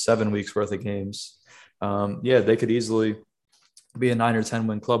game or 7 weeks worth of games. Yeah, they could easily be a 9 or 10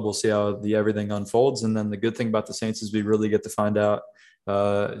 win club. We'll see how the everything unfolds. And then the good thing about the Saints is we really get to find out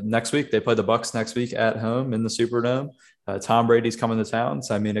next week. They play the Bucs next week at home in the Superdome. Tom Brady's coming to town.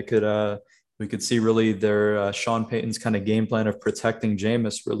 So, I mean, we could see really their Sean Payton's kind of game plan of protecting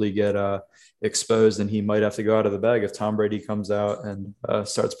Jameis really get exposed, and he might have to go out of the bag if Tom Brady comes out and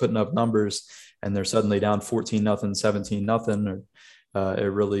starts putting up numbers and they're suddenly down 14-0, 17-0, or it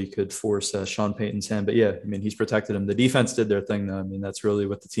really could force Sean Payton's hand. But yeah, I mean, he's protected him. The defense did their thing, though. I mean, that's really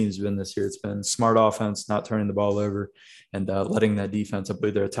what the team's been this year. It's been smart offense, not turning the ball over, and letting that defense, I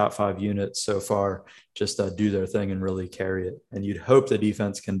believe they're a top 5 unit so far, just do their thing and really carry it. And you'd hope the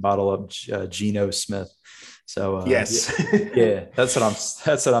defense can bottle up Geno Smith. So Yes. yeah, that's what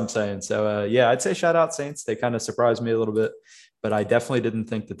I'm saying. So yeah, I'd say shout out Saints. They kind of surprised me a little bit, but I definitely didn't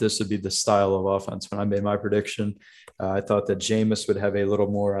think that this would be the style of offense when I made my prediction. I thought that Jameis would have a little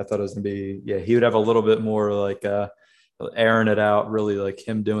more. I thought it was going to be, yeah, he would have a little bit more like airing it out, really like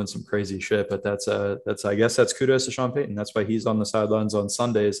him doing some crazy shit. But that's I guess that's kudos to Sean Payton. That's why he's on the sidelines on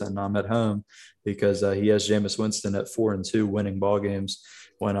Sundays and I'm at home because he has Jameis Winston at 4-2 winning ball games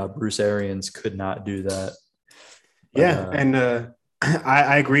when Bruce Arians could not do that. But, Yeah, and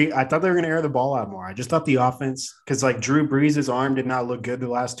I agree. I thought they were going to air the ball out more. I just thought the offense, because like Drew Brees' arm did not look good the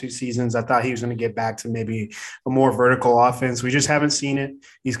last 2 seasons. I thought he was going to get back to maybe a more vertical offense. We just haven't seen it.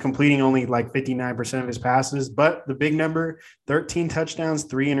 He's completing only like 59% of his passes, but the big number, 13 touchdowns,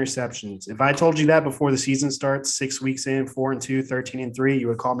 3 interceptions. If I told you that before the season starts, 6 weeks in, 4-2, 13-3, you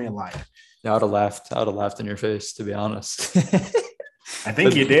would call me a liar. yeah, I would have laughed. I would have laughed in your face, to be honest. I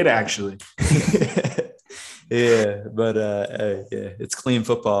think you did actually. Yeah, but yeah, it's clean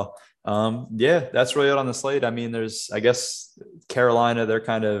football. Yeah, that's really it on the slate. I mean, I guess Carolina, they're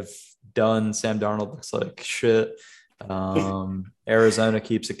kind of done. Sam Darnold looks like shit. Arizona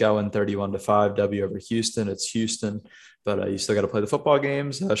keeps it going 31-5 W over Houston. It's Houston, but you still got to play the football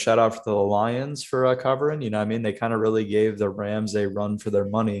games. Shout out to the Lions for covering. You know what I mean? They kind of really gave the Rams a run for their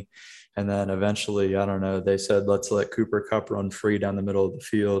money. And then eventually, I don't know, they said, let's let Cooper Kupp run free down the middle of the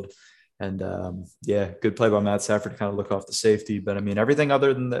field. And yeah, good play by Matt Stafford to kind of look off the safety. But I mean, everything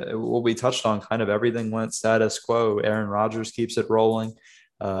other than what we touched on, kind of everything went status quo. Aaron Rodgers keeps it rolling.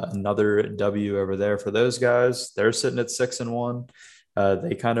 Another W over there for those guys. They're sitting at 6-1.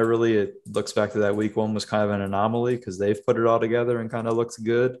 They kind of really, it looks back to that week one was kind of an anomaly because they've put it all together and kind of looks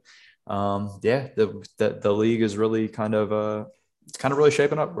good. Yeah, the league is really kind of it's kind of really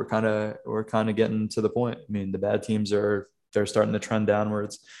shaping up. We're kind of getting to the point. I mean, the bad teams they're starting to trend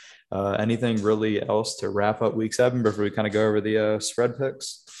downwards. Anything really else to wrap up week 7 before we kind of go over the spread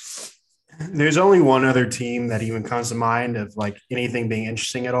picks? There's only one other team that even comes to mind of like anything being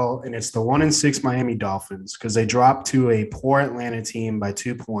interesting at all, and it's the 1-6 Miami Dolphins because they dropped to a poor Atlanta team by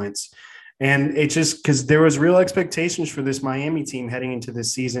 2 points. And it just because there was real expectations for this Miami team heading into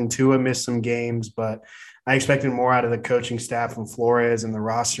this season. Tua missed some games, but I expected more out of the coaching staff from Flores and the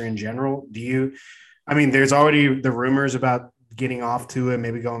roster in general. I mean, there's already the rumors about getting off to it,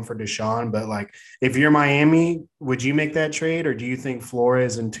 maybe going for Deshaun. But like, if you're Miami, would you make that trade, or do you think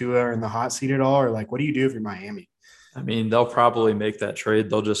Flores and Tua are in the hot seat at all, or like, what do you do if you're Miami? I mean, they'll probably make that trade.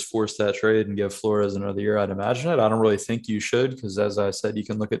 They'll just force that trade and give Flores another year. I'd imagine it. I don't really think you should because, as I said, you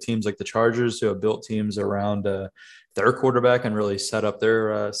can look at teams like the Chargers who have built teams around their quarterback and really set up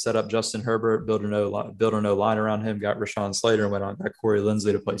Justin Herbert, build a no line around him, got Rashawn Slater and went on got Corey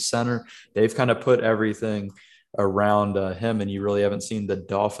Linsley to play center. They've kind of put everything around him, and you really haven't seen the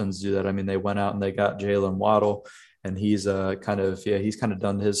Dolphins do that. I mean, they went out and they got Jalen Waddle, and he's kind of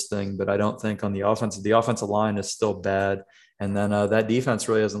done his thing. But I don't think on the offensive line is still bad, and then that defense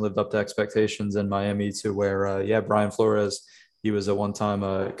really hasn't lived up to expectations in Miami to where Brian Flores. He was a one-time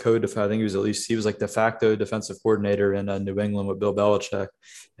I think he was like de facto defensive coordinator in New England with Bill Belichick,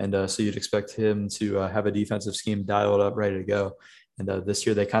 and so you'd expect him to have a defensive scheme dialed up, ready to go. And this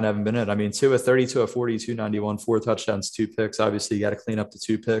year they kind of haven't been it. I mean, 32 of 40, 291, 4 touchdowns, 2 picks. Obviously, you got to clean up the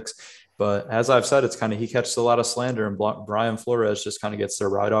 2 picks. But as I've said, it's kind of he catches a lot of slander, and Brian Flores just kind of gets to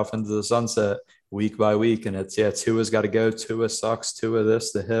ride off into the sunset week by week. And it's Tua's got to go. Tua sucks. Tua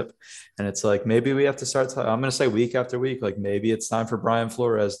this, the hip, and it's like maybe we have to start. I'm going to say week after week, like maybe it's time for Brian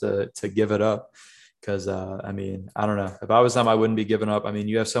Flores to give it up. Because, I mean, I don't know. If I was them, I wouldn't be giving up. I mean,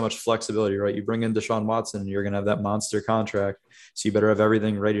 you have so much flexibility, right? You bring in Deshaun Watson, and you're going to have that monster contract. So you better have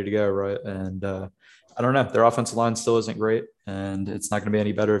everything ready to go, right? And I don't know. Their offensive line still isn't great, and it's not going to be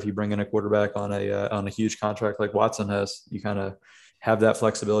any better if you bring in a quarterback on a huge contract like Watson has. You kind of have that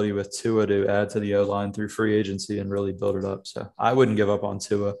flexibility with Tua to add to the O-line through free agency and really build it up. So I wouldn't give up on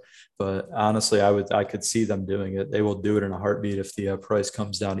Tua, but honestly, I could see them doing it. They will do it in a heartbeat if the price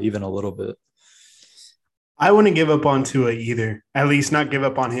comes down even a little bit. I wouldn't give up on Tua either. At least not give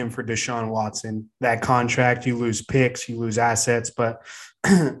up on him for Deshaun Watson. That contract, you lose picks, you lose assets. But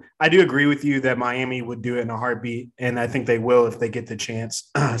I do agree with you that Miami would do it in a heartbeat, and I think they will if they get the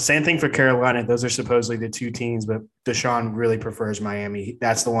chance. Same thing for Carolina. Those are supposedly the 2 teams, but Deshaun really prefers Miami.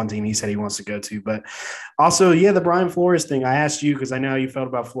 That's the one team he said he wants to go to. But also, the Brian Flores thing, I asked you because I know how you felt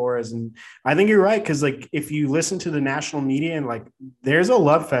about Flores, and I think you're right because, like, if you listen to the national media and, like, there's a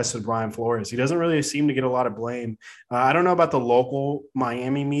love fest with Brian Flores. He doesn't really seem to get a lot of blame. I don't know about the local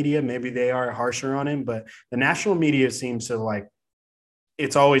Miami media. Maybe they are harsher on him, but the national media seems to, like,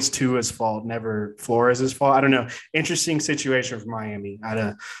 it's always Tua's fault, never Flores' fault. I don't know. Interesting situation for Miami. I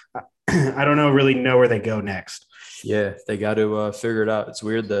don't really know where they go next. Yeah, they got to figure it out. It's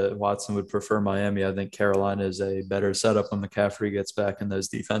weird that Watson would prefer Miami. I think Carolina is a better setup when McCaffrey gets back and those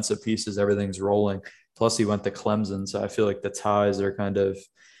defensive pieces, everything's rolling. Plus, he went to Clemson, so I feel like the ties are kind of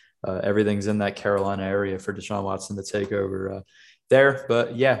everything's in that Carolina area for Deshaun Watson to take over there.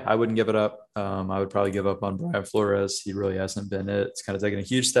 But yeah, I wouldn't give it up. I would probably give up on Brian Flores. He really hasn't been it. It's kind of taken a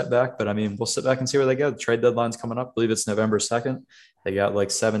huge step back, but I mean, we'll sit back and see where they go. The trade deadline's coming up. I believe it's November 2nd. They got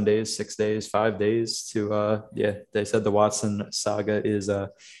like 7 days, 6 days, 5 days to, they said the Watson saga is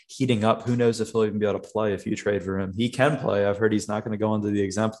heating up. Who knows if he'll even be able to play if you trade for him. He can play. I've heard he's not going to go onto the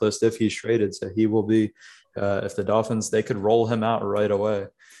exempt list if he's traded. So he will be, if the Dolphins, they could roll him out right away.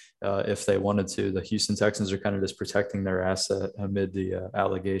 If they wanted to. The Houston Texans are kind of just protecting their asset amid the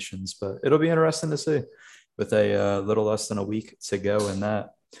allegations, but it'll be interesting to see with a little less than a week to go in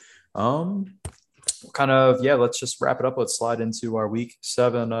that. Let's just wrap it up. Let's slide into our week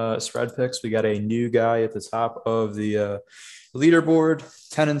 7 spread picks. We got a new guy at the top of the leaderboard,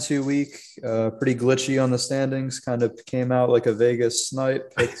 10-2 week, pretty glitchy on the standings, kind of came out like a Vegas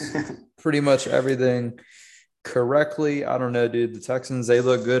snipe. Picked pretty much everything correctly. I don't know, dude. The Texans, they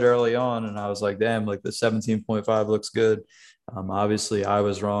look good early on, and I was like, damn, like the 17.5 looks good. Obviously, I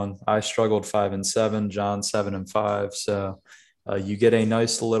was wrong. I struggled 5-7, John 7-5. So you get a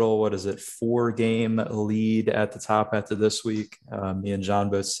nice little, what is it, 4-game lead at the top after this week. Me and John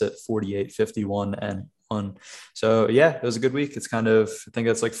both sit 48, 51, and 1. So yeah, it was a good week. It's kind of, I think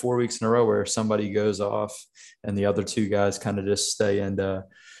it's like 4 weeks in a row where somebody goes off and the other two guys kind of just stay in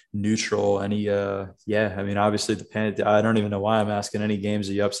neutral. Yeah, I mean, obviously I don't even know why I'm asking any games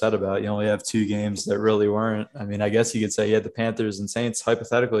are you upset about. You only have 2 games that really weren't. I mean, I guess you could say, yeah, the Panthers and Saints,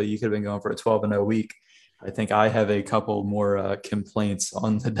 hypothetically, you could have been going for a 12-0 week. I think I have a couple more complaints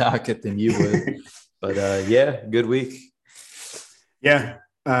on the docket than you would. But yeah, good week. Yeah.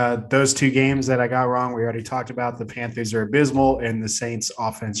 Those 2 games that I got wrong, we already talked about. The Panthers are abysmal, and the Saints'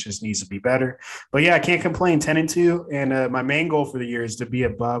 offense just needs to be better. But yeah, I can't complain. 10-2, and my main goal for the year is to be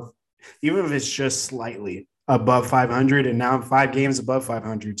above, even if it's just slightly above 500. And now I'm 5 games above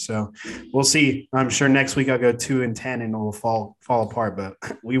 500. So we'll see. I'm sure next week I'll go 2-10, and it will fall apart. But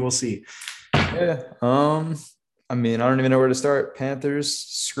we will see. Yeah. I mean, I don't even know where to start. Panthers,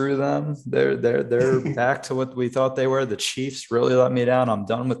 screw them. They're back to what we thought they were. The Chiefs really let me down. I'm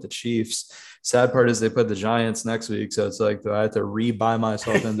done with the Chiefs. Sad part is they put the Giants next week, so it's like, do I have to rebuy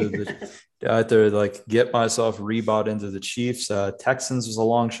myself into the? Do I have to like get myself rebought into the Chiefs? Texans was a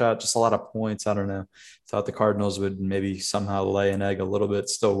long shot, just a lot of points. I don't know. Thought the Cardinals would maybe somehow lay an egg a little bit,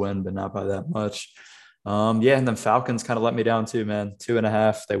 still win, but not by that much. Yeah, and then Falcons kind of let me down too, man.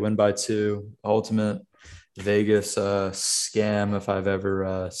 2.5. They win by 2. Ultimate Vegas scam if I've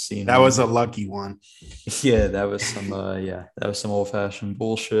ever seen That one. was a lucky one. Yeah, that was some old-fashioned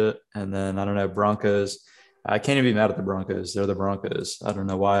bullshit. And then I don't know, Broncos. I can't even be mad at the Broncos. They're the Broncos. I don't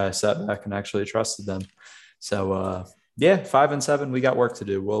know why I sat back and actually trusted them. So yeah, 5-7. We got work to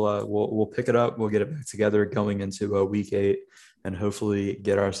do. We'll pick it up. We'll get it back together going into week 8 and hopefully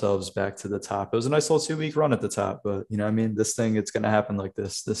get ourselves back to the top. It was a nice little 2-week run at the top, but you know, I mean, this thing, it's going to happen like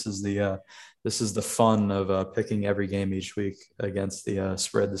this. This is the fun of picking every game each week against the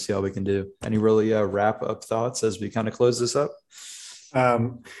spread to see how we can do. Any really wrap up thoughts as we kind of close this up?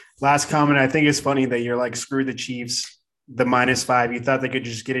 Last comment. I think it's funny that you're like, screw the Chiefs, the -5. You thought they could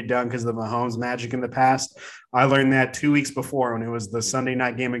just get it done because of the Mahomes magic in the past. I learned that 2 weeks before when it was the Sunday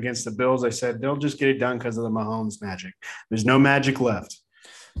night game against the Bills. I said, they'll just get it done because of the Mahomes magic. There's no magic left.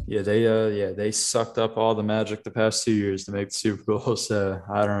 Yeah, they sucked up all the magic the past 2 years to make the Super Bowl. So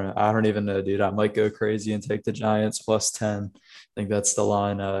I don't know. I don't even know, dude. I might go crazy and take the Giants +10. I think that's the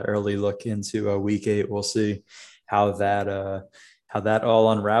line. Early look into week 8. We'll see how that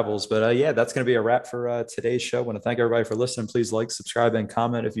all unravels. But yeah, that's going to be a wrap for today's show. I want to thank everybody for listening. Please like, subscribe, and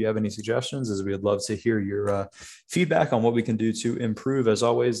comment if you have any suggestions, as we would love to hear your feedback on what we can do to improve. As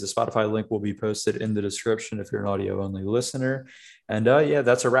always, the Spotify link will be posted in the description if you're an audio only listener. And yeah,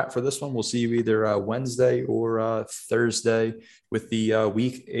 that's a wrap for this one. We'll see you either Wednesday or Thursday with the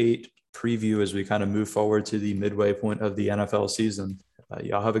week 8 preview as we kind of move forward to the midway point of the NFL season.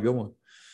 Y'all have a good one.